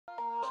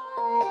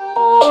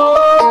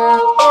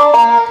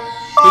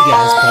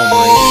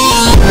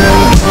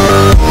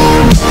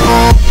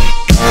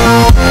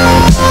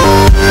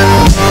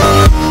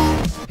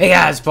Hey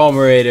guys,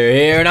 Palmerator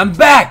here, and I'm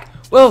back!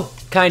 Well,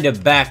 kind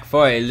of back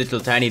for a little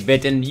tiny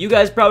bit, and you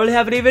guys probably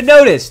haven't even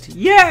noticed.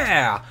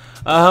 Yeah!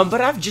 But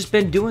I've just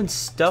been doing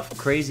stuff,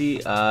 crazy,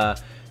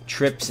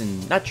 trips,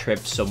 and not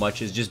trips so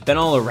much, as just been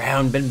all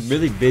around, been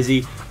really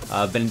busy,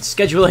 been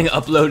scheduling,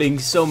 uploading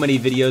so many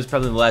videos,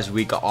 probably in the last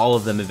week, all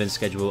of them have been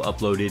scheduled,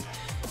 uploaded,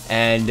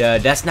 and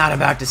that's not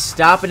about to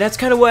stop, and that's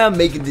kind of why I'm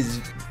making this.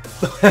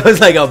 That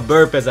was like a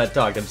burp as I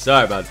talked. I'm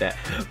sorry about that.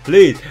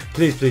 Please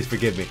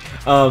forgive me.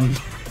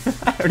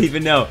 I don't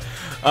even know.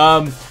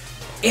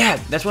 Yeah,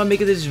 that's why I'm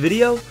making this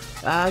video.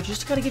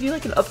 Just to kind of give you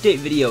like an update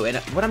video. And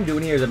what I'm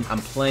doing here is I'm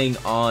playing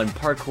on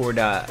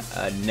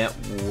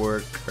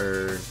Parkour.network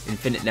or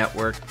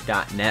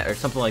infinitenetwork.net or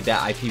something like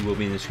that. IP will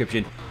be in the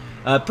description.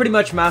 Pretty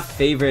much my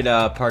favorite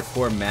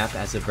parkour map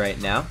as of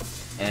right now,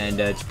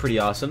 and it's pretty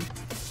awesome.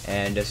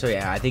 And so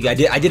yeah, I think I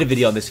did a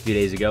video on this a few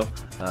days ago.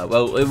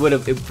 Well, it would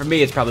have for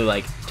me. It's probably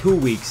like 2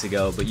 weeks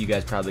ago, but you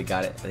guys probably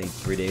got it I think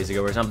 3 days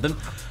ago or something.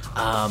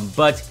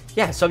 But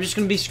yeah, so I'm just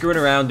gonna be screwing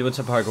around doing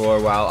some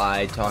parkour while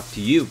I talk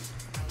to you.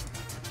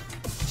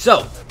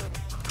 So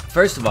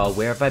first of all,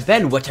 where have I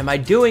been? What am I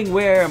doing?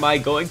 Where am I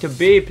going to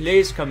be?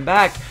 Please come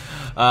back.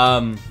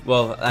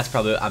 Well, that's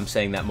probably I'm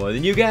saying that more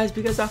than you guys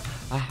because I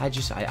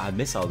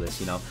miss all this.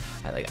 You know,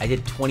 I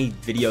did 20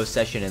 video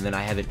session and then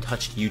I haven't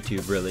touched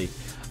YouTube really.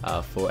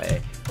 For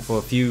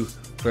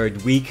a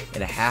week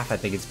and a half, I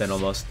think it's been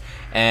almost,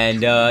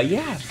 and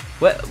yeah.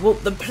 Well,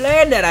 the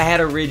plan that I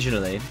had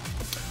originally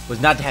was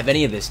not to have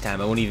any of this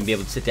time. I won't even be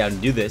able to sit down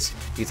and do this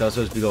because I was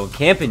supposed to be going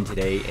camping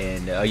today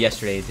and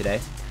yesterday and today,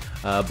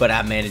 but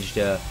I managed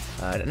to,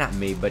 not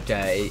me, but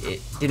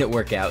it didn't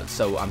work out,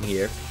 so I'm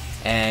here,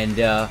 and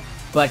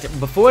but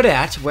before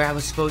that, where I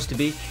was supposed to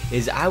be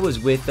is I was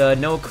with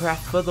Noah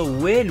Craft for the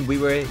win.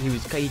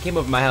 He came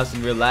over to my house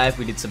in real life.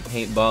 We did some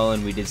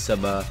paintballing. We did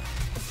some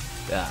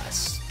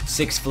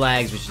Six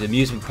Flags, which is an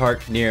amusement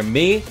park near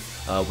me,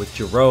 with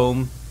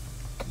Jerome,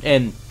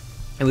 and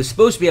it was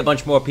supposed to be a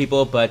bunch more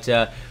people, but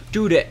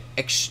due to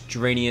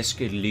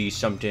extraneously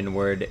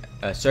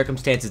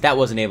circumstances, that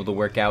wasn't able to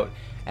work out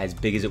as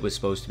big as it was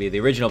supposed to be. The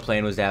original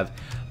plan was to have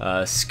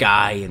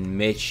Sky and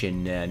Mitch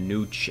and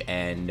Nooch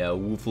and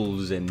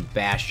Woofles and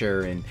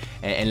Basher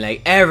and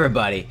like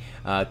everybody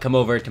come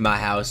over to my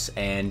house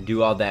and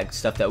do all that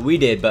stuff that we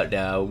did, but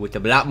with a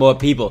lot more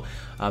people.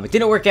 It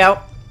didn't work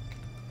out.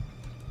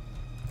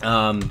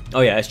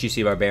 Oh yeah,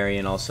 SGC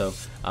Barbarian also,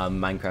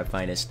 Minecraft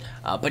Finest,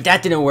 but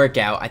that didn't work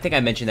out. I think I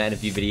mentioned that in a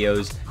few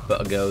videos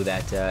ago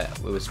that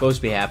it was supposed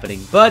to be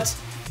happening, but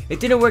it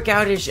didn't work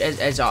out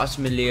as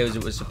awesomely as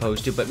it was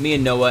supposed to. But me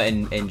and Noah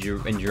and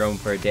Jerome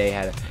for a day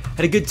had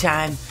a good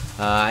time.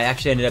 I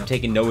actually ended up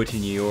taking Noah to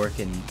New York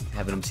and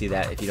having him see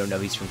that. If you don't know,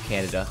 he's from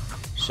Canada,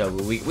 so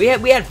we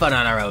had fun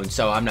on our own.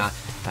 So I'm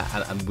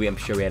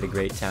sure we had a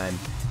great time,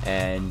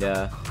 and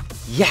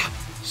yeah.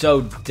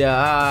 So, jump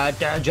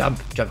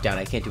down.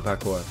 I can't do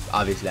parkour.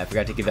 Obviously, I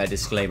forgot to give that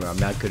disclaimer. I'm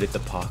not good at the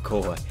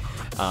parkour.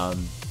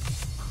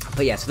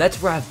 But yeah, so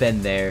that's where I've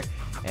been there.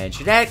 And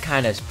that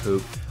kind of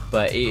poop.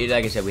 But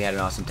like I said, we had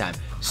an awesome time.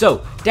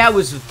 So, that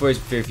was for a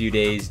few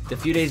days. The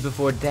few days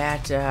before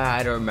that,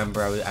 I don't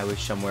remember. I was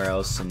somewhere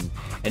else. And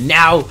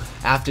now,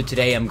 after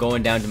today, I'm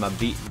going down to my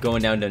beach.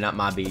 Not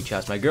my beach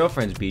house, my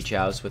girlfriend's beach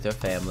house with her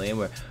family. And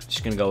we're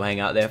just going to go hang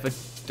out there for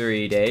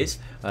 3 days.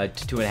 To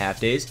 2.5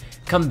 days,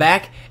 come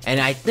back, and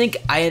I think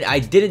I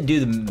didn't do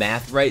the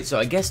math right, so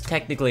I guess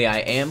technically I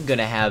am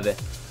gonna have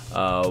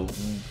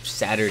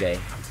Saturday,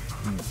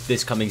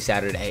 this coming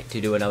Saturday,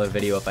 to do another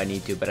video if I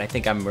need to, but I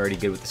think I'm already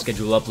good with the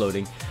schedule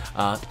uploading.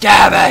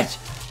 Damn it!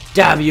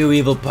 Damn you,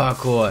 evil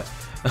parkour!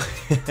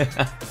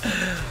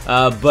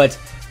 But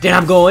then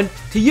I'm going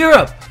to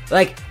Europe.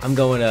 Like, I'm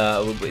going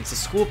it's a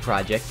school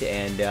project,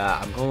 and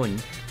I'm going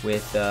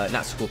with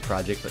not school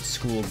project, but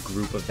school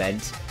group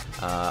event.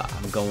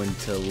 I'm going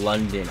to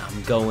London,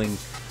 I'm going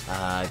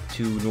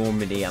to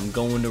Normandy, I'm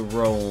going to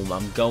Rome,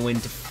 I'm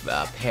going to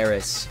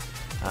Paris,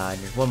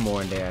 there's one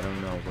more in there, I don't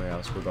know where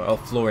else we're going, oh,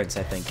 Florence,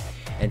 I think.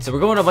 And so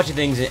we're going to a bunch of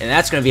things, and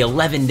that's going to be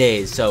 11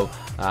 days, so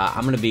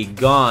I'm going to be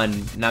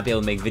gone, not be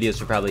able to make videos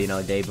for probably, you know,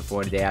 a day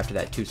before and a day after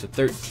that too, so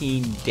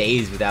 13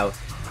 days without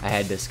I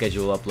had to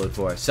schedule upload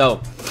for.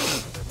 So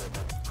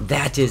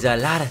that is a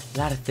lot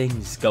of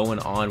things going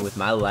on with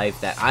my life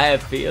that I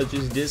feel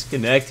just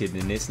disconnected,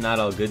 and it's not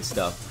all good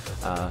stuff.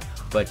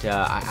 But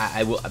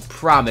I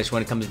promise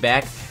when it comes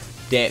back,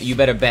 damn, you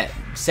better bet,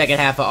 second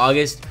half of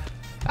August,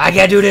 I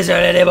can't do this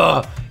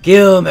anymore.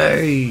 Kill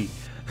me.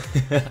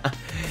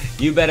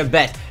 You better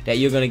bet that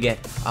you're gonna get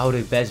all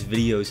the best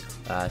videos,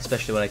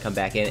 especially when I come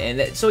back in.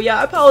 And so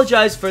yeah, I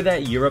apologize for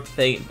that Europe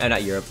thing,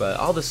 not Europe,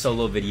 all the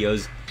solo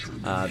videos.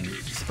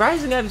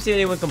 Surprisingly, I haven't seen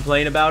anyone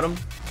complain about them,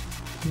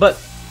 but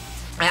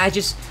I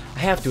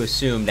have to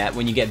assume that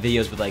when you get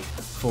videos with like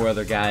 4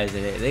 other guys,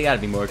 and they gotta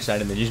be more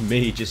exciting than just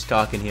me just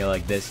talking here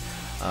like this.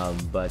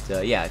 But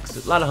yeah,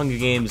 a lot of Hunger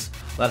Games,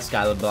 a lot of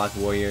Skyblock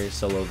Warriors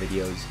solo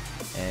videos,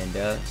 and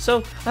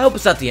so I hope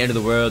it's not the end of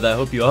the world. I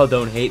hope you all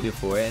don't hate me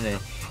for it, and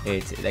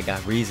I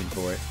got reason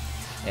for it.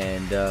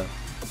 And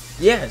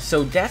yeah,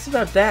 so that's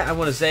about that I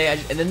want to say.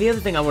 And then the other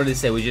thing I wanted to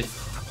say was just,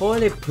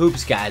 holy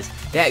poops, guys,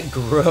 that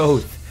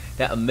growth,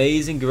 that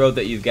amazing growth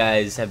that you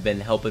guys have been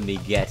helping me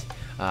get.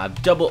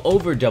 I've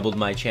over doubled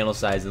my channel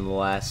size in the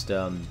last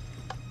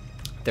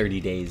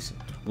 30 days.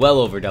 Well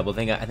over double. I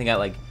think I got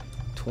like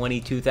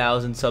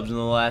 22,000 subs in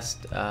the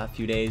last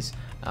few days.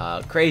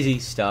 Crazy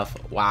stuff.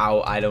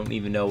 Wow, I don't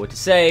even know what to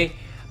say.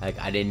 Like,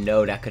 I didn't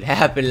know that could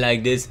happen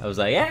like this. I was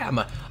like, yeah,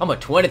 I'm a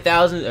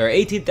 20,000 or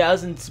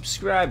 18,000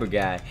 subscriber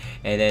guy.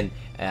 And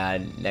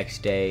then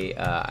next day,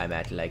 I'm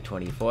at like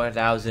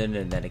 24,000,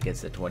 and then it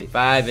gets to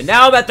 25, and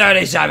now I'm at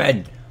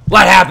 37.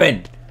 What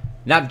happened?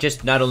 Not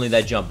only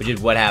that jump, but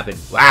just what happened.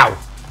 Wow,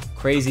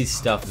 crazy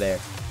stuff there.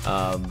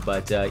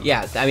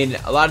 Yeah, I mean,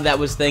 a lot of that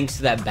was thanks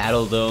to that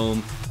Battle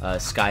Dome.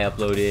 Sky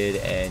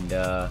uploaded, and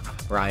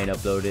Ryan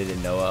uploaded,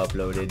 and Noah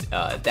uploaded.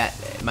 That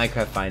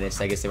Minecraft Finest,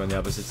 I guess they were on the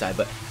opposite side,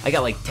 but I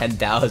got like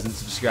 10,000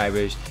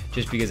 subscribers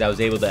just because I was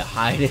able to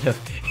hide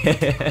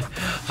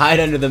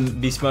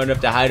be smart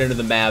enough to hide under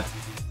the map,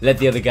 let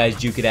the other guys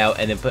juke it out,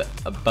 and then put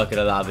a bucket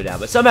of lava down.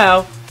 But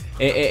somehow,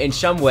 in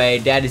some way,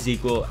 that is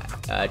equal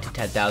to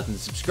 10,000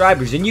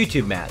 subscribers in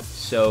YouTube math.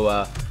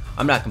 So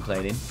I'm not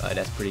complaining.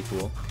 That's pretty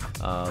cool.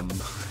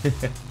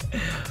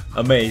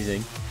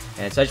 Amazing.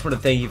 And so I just want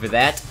to thank you for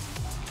that.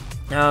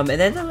 And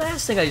then the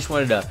last thing I just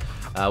wanted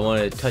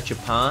to touch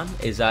upon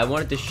is I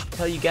wanted to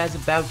tell you guys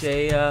about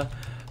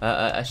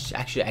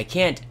actually I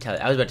can't tell.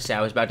 I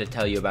was about to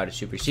tell you about a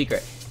super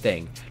secret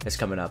thing that's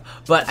coming up,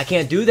 but I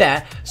can't do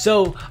that.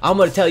 So I'm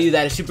gonna tell you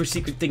that a super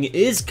secret thing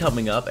is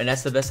coming up, and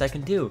that's the best I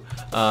can do.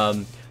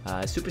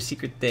 Super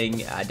secret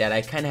thing that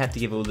I kind of have to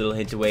give a little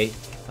hint away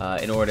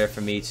in order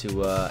for me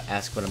to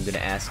ask what I'm going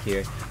to ask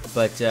here.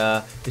 But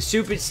the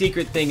super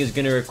secret thing is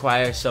going to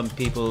require some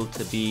people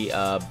to be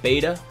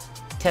beta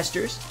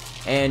testers,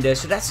 and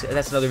so that's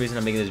another reason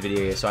I'm making this video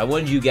here. So I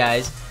wanted you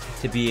guys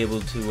to be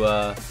able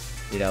to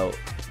you know,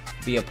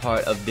 be a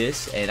part of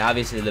this, and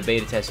obviously the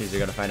beta testers are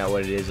going to find out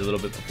what it is a little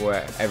bit before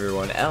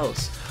everyone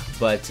else.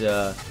 But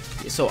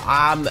so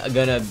I'm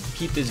gonna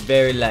keep this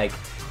very like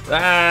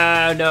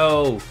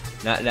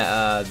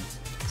not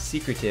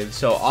secretive.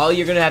 So all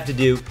you're gonna have to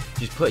do,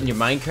 just put in your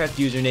Minecraft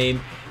username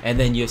and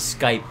then your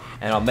Skype,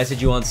 and I'll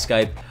message you on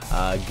Skype,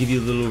 give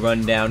you a little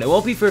rundown. It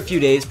won't be for a few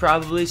days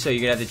probably, so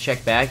you're gonna have to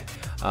check back.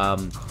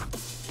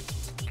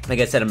 Like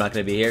I said, I'm not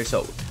gonna be here,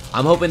 so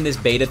I'm hoping this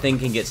beta thing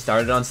can get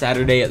started on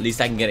Saturday. At least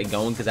I can get it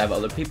going because I have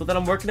other people that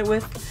I'm working it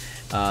with.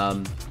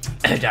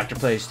 Dr.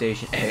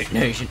 PlayStation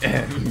Nation.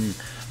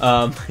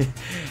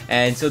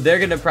 And so they're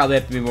gonna probably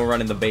have to be more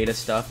running the beta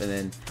stuff, and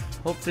then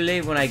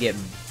hopefully when I get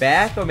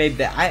back, or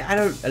maybe I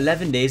don't,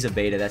 11 days of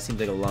beta, that seems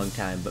like a long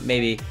time, but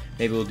maybe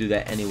we'll do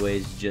that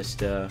anyways, just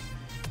to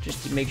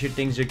make sure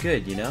things are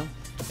good, you know.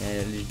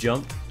 And let's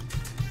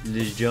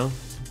jump.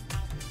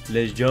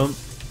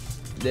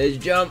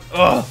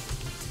 Oh,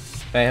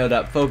 alright, hold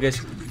up, focus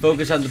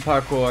on the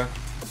parkour.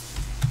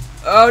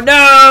 Oh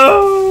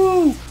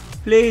no,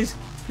 please,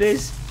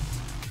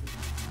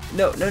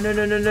 no.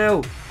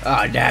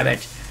 Oh, damn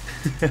it.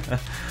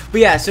 But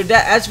yeah, so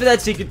as for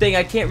that secret thing,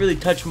 I can't really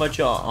touch much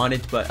on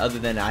it, but other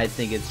than I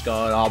think it's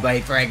gonna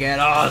be freaking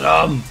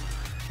awesome.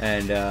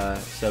 And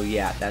so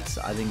yeah,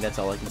 I think that's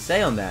all I can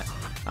say on that.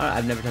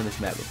 I've never done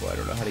this map before. I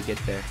don't know how to get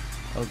there.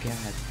 Oh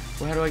god,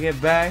 well, how do I get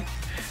back?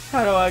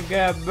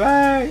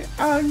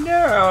 Oh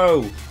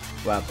no!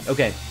 Wow.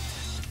 Okay.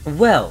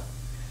 Well,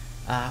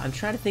 I'm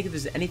trying to think if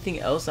there's anything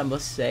else I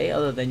must say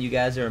other than you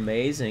guys are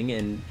amazing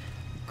and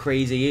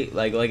crazy.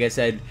 Like I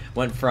said,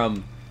 went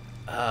from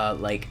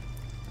like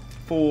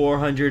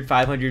 400,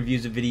 500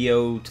 views a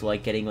video to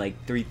like getting like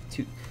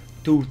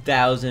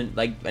 2,000,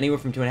 like anywhere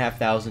from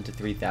 2,500 to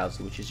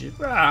 3,000, which is just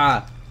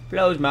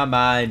blows my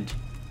mind,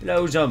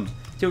 blows them.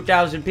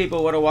 2,000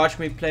 people want to watch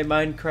me play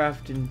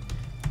Minecraft and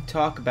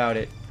talk about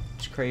it.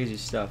 It's crazy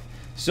stuff.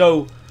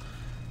 So,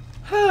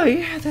 oh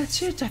yeah,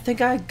 that's it. I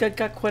think I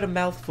got quite a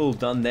mouthful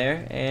done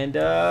there, and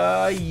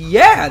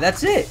yeah,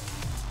 that's it.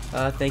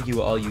 Thank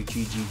you all you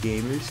GG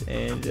gamers,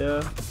 and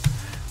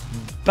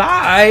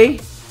bye.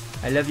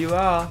 I love you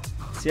all.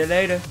 See you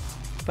later.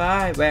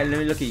 Bye. Well, let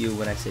me look at you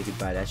when I say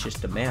goodbye. That's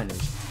just the manners.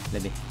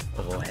 Let me.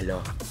 Oh,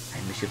 hello. I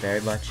miss you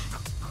very much.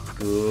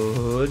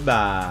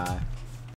 Goodbye.